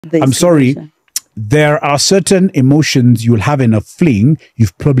I'm sorry. There are certain emotions you'll have in a fling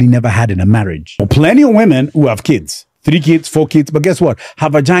you've probably never had in a marriage. Plenty of women who have kids, 3 kids, 4 kids, but guess what? Her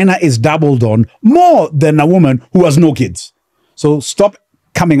vagina is dabbled on more than a woman who has no kids. So stop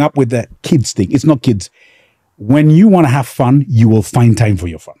coming up with the kids thing. It's not kids. When you want to have fun, you will find time for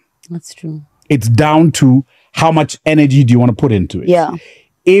your fun. That's true. It's down to how much energy do you want to put into it. Yeah.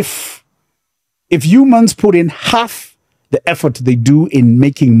 If humans put in half the effort they do in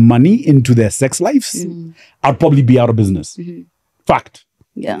making money into their sex lives, I'd probably be out of business. Fact.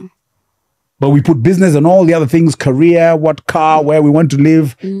 Yeah. But we put business and all the other things, career, what car, where we want to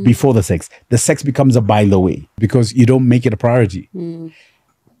live, before the sex. The sex becomes a by the way because you don't make it a priority.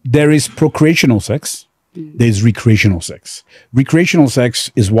 There is procreational sex. There's recreational sex. Recreational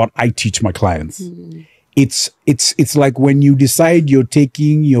sex is what I teach my clients. It's like when you decide you're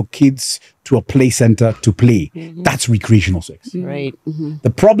taking your kids to a play center to play. That's recreational sex. Right.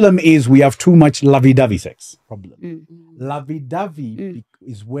 The problem is we have too much lovey-dovey sex. Lovey-dovey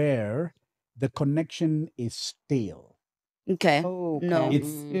is where the connection is stale. Okay. No. No. It's,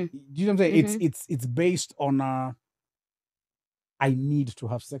 do you know what I'm saying? It's based on I need to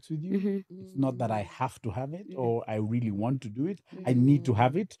have sex with you. It's not that I have to have it or I really want to do it. I need to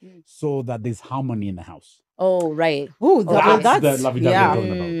have it so that there's harmony in the house. Oh, right. Oh, that's the lovey-dovey yeah.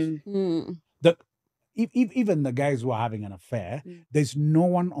 I'm talking about. Even the guys who are having an affair, there's no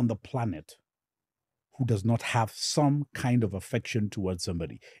one on the planet who does not have some kind of affection towards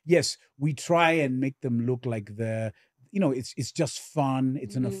somebody. Yes, we try and make them look like it's just fun.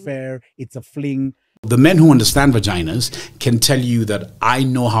 It's an affair. It's a fling. The men who understand vaginas can tell you that I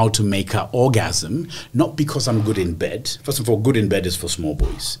know how to make her orgasm, not because I'm good in bed. First of all, good in bed is for small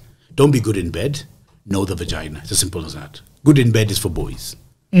boys. Don't be good in bed. Know the vagina. It's as simple as that. Good in bed is for boys.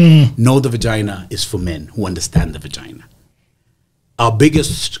 Know the vagina is for men who understand the vagina. Our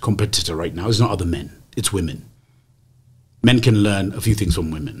biggest competitor right now is not other men. It's women. Men can learn a few things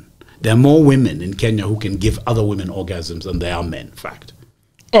from women. There are more women in Kenya who can give other women orgasms than there are men, fact.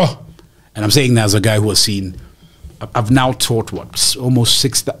 Oh. And I'm saying that as a guy who has seen, I've now taught almost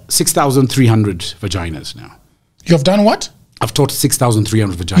 6,300 vaginas now. You have done what? I've taught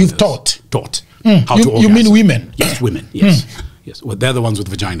 6,300 vaginas. You've taught? Taught. How to orgasm. You mean women? Yes, women, yes. Yes, well, they're the ones with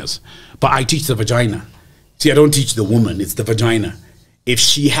vaginas. But I teach the vagina. See, I don't teach the woman, it's the vagina. If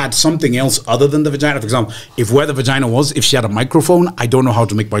she had something else other than the vagina, for example, if where the vagina was, if she had a microphone, I don't know how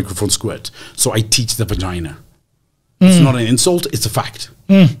to make microphone squirt. So I teach the vagina. It's not an insult, it's a fact.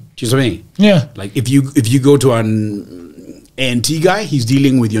 Do you know what I mean? Yeah. Like if you go to an ENT guy, he's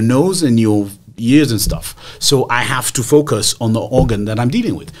dealing with your nose and your ears and stuff. So I have to focus on the organ that I'm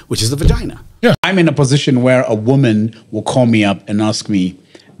dealing with, which is the vagina. Yeah. I'm in a position where a woman will call me up and ask me,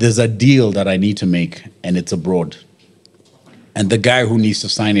 there's a deal that I need to make and it's abroad. And the guy who needs to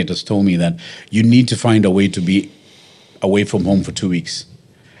sign it has told me that you need to find a way to be away from home for 2 weeks.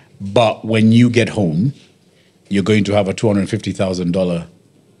 But when you get home, you're going to have a $250,000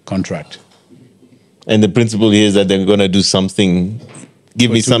 contract. And the principle here is that they're going to do something,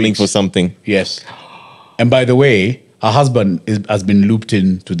 give me something for something. Yes. And by the way, her husband has been looped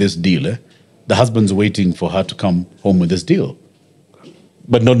into this deal. The husband's waiting for her to come home with this deal.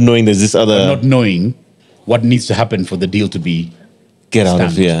 But not knowing there's this other... But not knowing what needs to happen for the deal to be Get out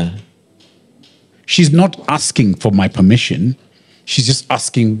of here. She's not asking for my permission. She's just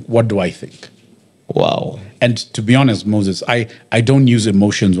asking, what do I think? Wow. And to be honest, Moses, I don't use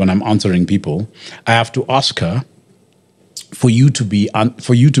emotions when I'm answering people. I have to ask her, for you to be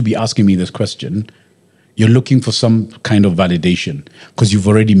asking me this question, you're looking for some kind of validation because you've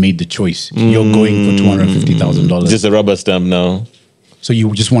already made the choice. You're going for $250,000. Just a rubber stamp now. So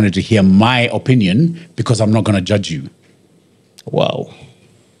you just wanted to hear my opinion because I'm not going to judge you. Wow.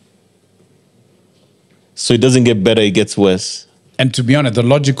 So it doesn't get better, it gets worse. And to be honest, the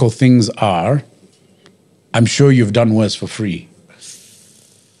logical things are, I'm sure you've done worse for free.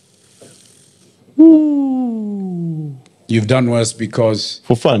 Ooh. You've done worse because...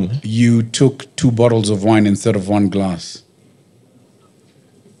 For fun. You took 2 bottles of wine instead of 1 glass.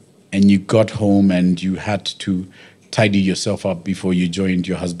 And you got home and you had to tidy yourself up before you joined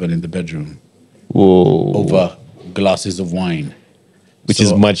your husband in the bedroom. Whoa. Over glasses of wine. Which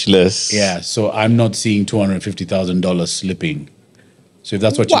is much less. Yeah, so I'm not seeing $250,000 slipping. So if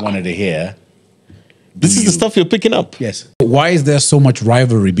that's what you wanted to hear... This is the stuff you're picking up. Yes. Why is there so much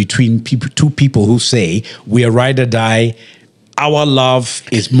rivalry between two people who say we are ride or die, our love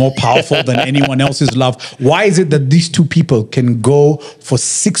is more powerful than anyone else's love? Why is it that these 2 people can go for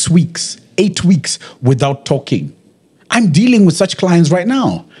 6 weeks, 8 weeks without talking? I'm dealing with such clients right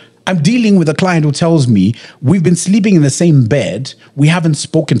now. I'm dealing with a client who tells me we've been sleeping in the same bed. We haven't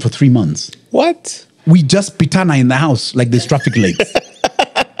spoken for 3 months. What? We just pitana in the house like there's traffic lights.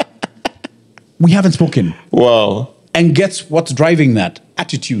 We haven't spoken. Wow. And guess what's driving that?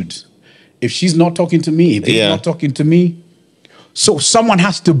 Attitude. If she's not talking to me, if he's not talking to me. So someone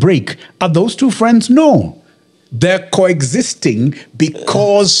has to break. Are those two friends? No. They're coexisting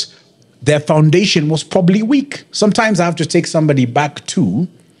because their foundation was probably weak. Sometimes I have to take somebody back to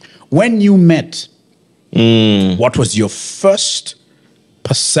when you met. What was your first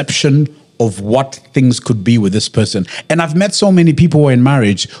perception of what things could be with this person? And I've met so many people who are in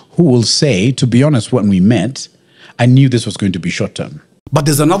marriage who will say, to be honest, when we met, I knew this was going to be short term. But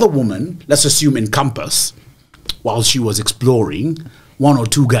there's another woman, let's assume in Campus, while she was exploring, 1 or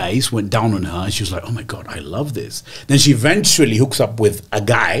 2 guys went down on her and she was like, oh my God, I love this. Then she eventually hooks up with a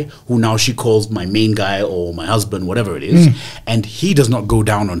guy who now she calls my main guy or my husband, whatever it is. And he does not go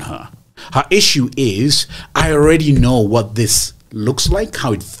down on her. Her issue is, I already know what this looks like,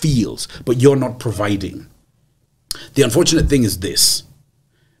 how it feels, but you're not providing. The unfortunate thing is this,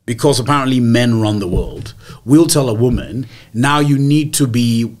 because apparently men run the world, we'll tell a woman, now you need to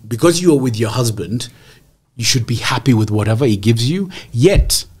be, because you are with your husband, you should be happy with whatever he gives you.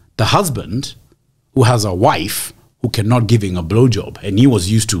 Yet the husband who has a wife who cannot give him a blowjob, and he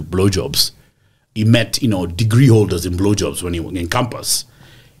was used to blowjobs. He met, degree holders in blowjobs when he was in Campus.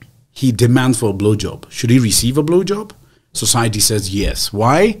 He demands for a blowjob. Should he receive a blowjob? Society says yes.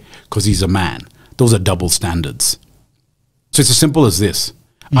 Why? Because he's a man. Those are double standards. So it's as simple as this.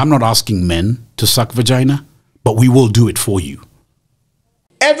 I'm not asking men to suck vagina, but we will do it for you.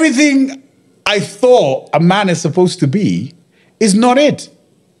 Everything I thought a man is supposed to be is not it.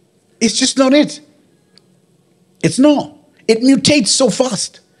 It's just not it. It's not. It mutates so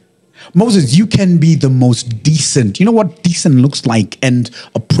fast. Moses, you can be the most decent. You know what decent looks like, and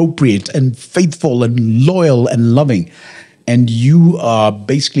appropriate and faithful and loyal and loving. And you are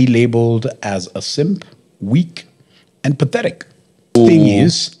basically labeled as a simp, weak, and pathetic. Thing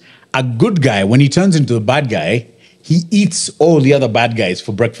is, a good guy, when he turns into a bad guy, he eats all the other bad guys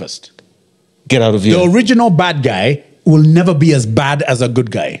for breakfast. Get out of here. The original bad guy will never be as bad as a good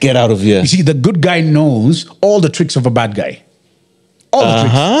guy. Get out of here. You see, the good guy knows all the tricks of a bad guy. All the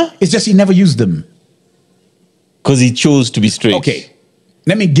tricks. It's just he never used them. Because he chose to be straight. Okay.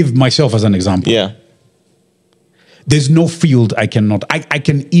 Let me give myself as an example. Yeah. There's no field I cannot. I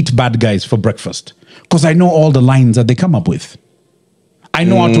can eat bad guys for breakfast because I know all the lines that they come up with. I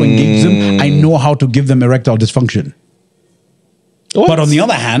know how to engage them. I know how to give them erectile dysfunction. What? But on the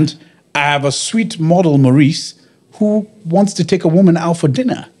other hand, I have a sweet model, Maurice, who wants to take a woman out for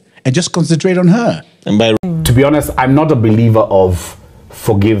dinner and just concentrate on her. And by to be honest, I'm not a believer of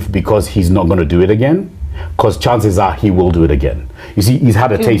forgive because he's not going to do it again, because chances are he will do it again. You see, he's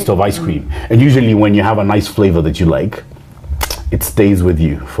had a taste of ice cream, and usually when you have a nice flavor that you like, it stays with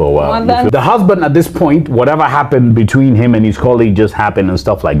you for a while. The husband at this point, whatever happened between him and his colleague just happened and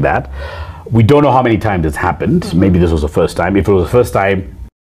stuff like that. We don't know how many times it's happened. Maybe this was the first time. If it was the first time,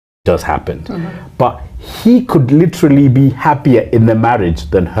 it just happened. But he could literally be happier in the marriage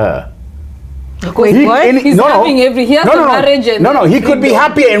than her. Wait, what? He's having every marriage. No, he could be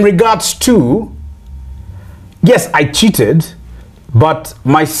happier in regards to, yes, I cheated, but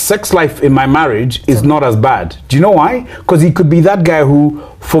my sex life in my marriage is not as bad. Do you know why? Because he could be that guy who,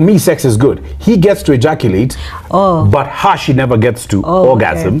 for me, sex is good. He gets to ejaculate, but her, she never gets to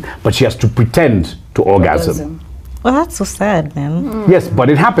orgasm, but she has to pretend to orgasm. Well, that's so sad, man. Yes, but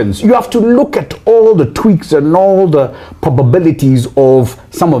it happens. You have to look at all the tweaks and all the probabilities of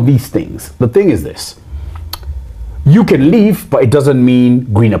some of these things. The thing is this. You can leave, but it doesn't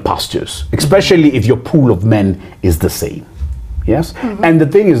mean greener pastures, especially if your pool of men is the same. Yes? And the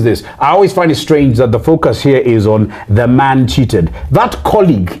thing is this. I always find it strange that the focus here is on the man cheated. That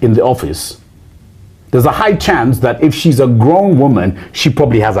colleague in the office, there's a high chance that if she's a grown woman, she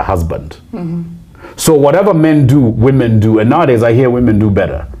probably has a husband. So whatever men do, women do. And nowadays I hear women do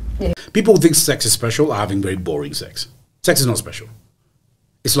better. Yeah. People who think sex is special are having very boring sex. Sex is not special.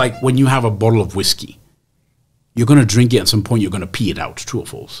 It's like when you have a bottle of whiskey. You're going to drink it at some point, you're going to pee it out. True or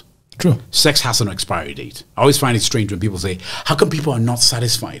false? True. Sex has an expiry date. I always find it strange when people say, how come people are not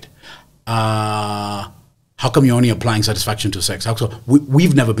satisfied? How come you're only applying satisfaction to sex?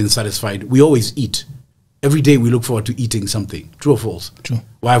 We've never been satisfied. We always eat. Every day we look forward to eating something. True or false? True.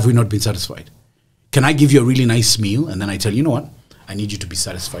 Why have we not been satisfied? Can I give you a really nice meal and then I tell you, you know what? I need you to be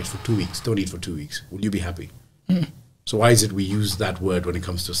satisfied for 2 weeks. Don't eat for 2 weeks. Will you be happy? So why is it we use that word when it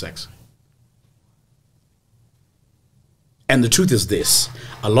comes to sex? And the truth is this.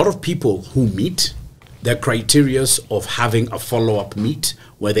 A lot of people who meet their criteria of having a follow-up meet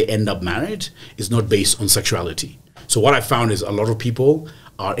where they end up married is not based on sexuality. So what I found is a lot of people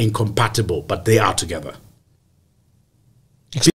are incompatible, but they are together.